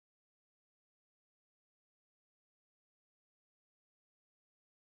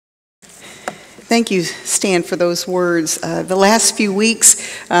Thank you, Stan, for those words. The last few weeks,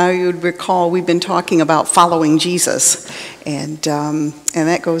 you would recall, we've been talking about following Jesus, and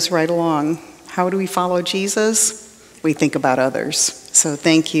that goes right along. How do we follow Jesus? We think about others. So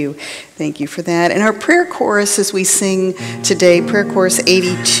thank you for that. And our prayer chorus as we sing today, prayer chorus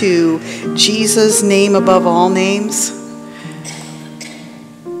 82, Jesus, name above all names.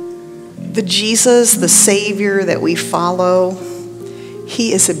 The Jesus, the Savior that we follow,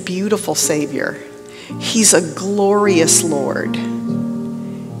 he is a beautiful Savior. He's a glorious Lord.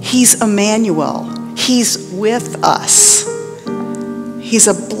 He's Emmanuel. He's with us. He's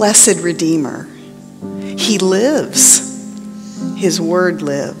a blessed Redeemer. He lives. His word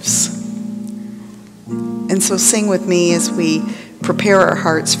lives. And so sing with me as we prepare our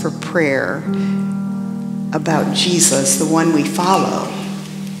hearts for prayer about Jesus, the one we follow,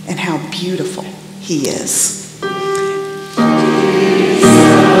 and how beautiful he is.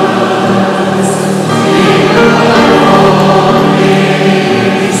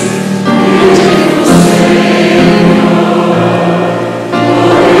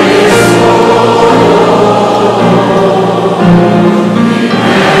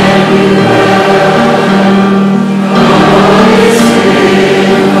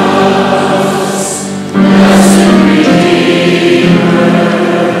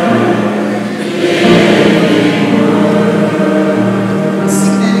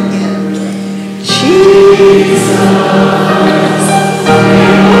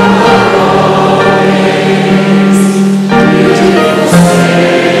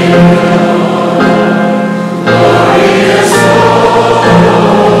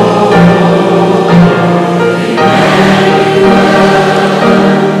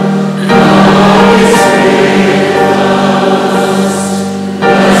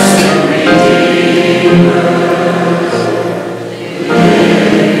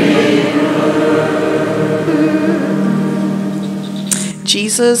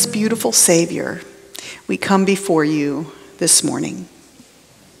 Jesus, beautiful Savior, we come before you this morning.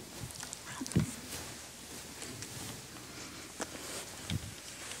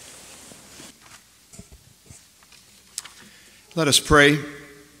 Let us pray.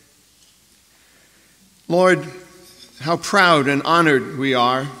 Lord, how proud and honored we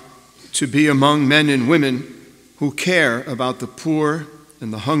are to be among men and women who care about the poor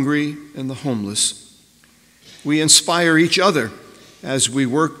and the hungry and the homeless. We inspire each other as we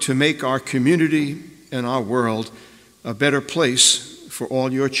work to make our community and our world a better place for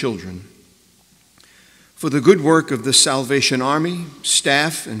all your children. For the good work of the Salvation Army,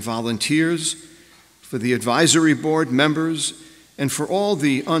 staff and volunteers, for the advisory board members, and for all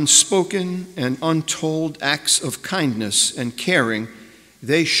the unspoken and untold acts of kindness and caring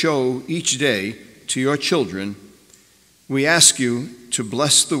they show each day to your children, we ask you to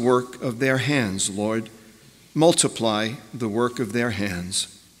bless the work of their hands, Lord. Multiply the work of their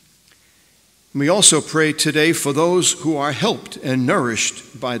hands. We also pray today for those who are helped and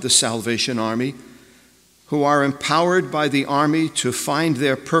nourished by the Salvation Army, who are empowered by the Army to find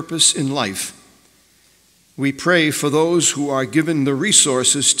their purpose in life. We pray for those who are given the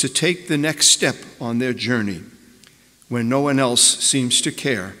resources to take the next step on their journey when no one else seems to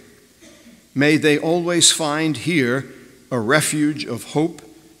care. May they always find here a refuge of hope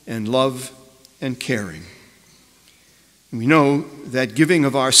and love and caring. We know that giving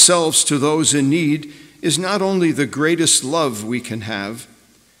of ourselves to those in need is not only the greatest love we can have,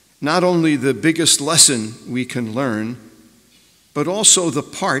 not only the biggest lesson we can learn, but also the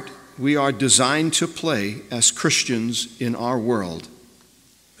part we are designed to play as Christians in our world.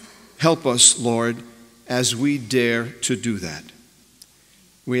 Help us, Lord, as we dare to do that.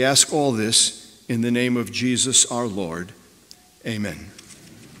 We ask all this in the name of Jesus our Lord. Amen.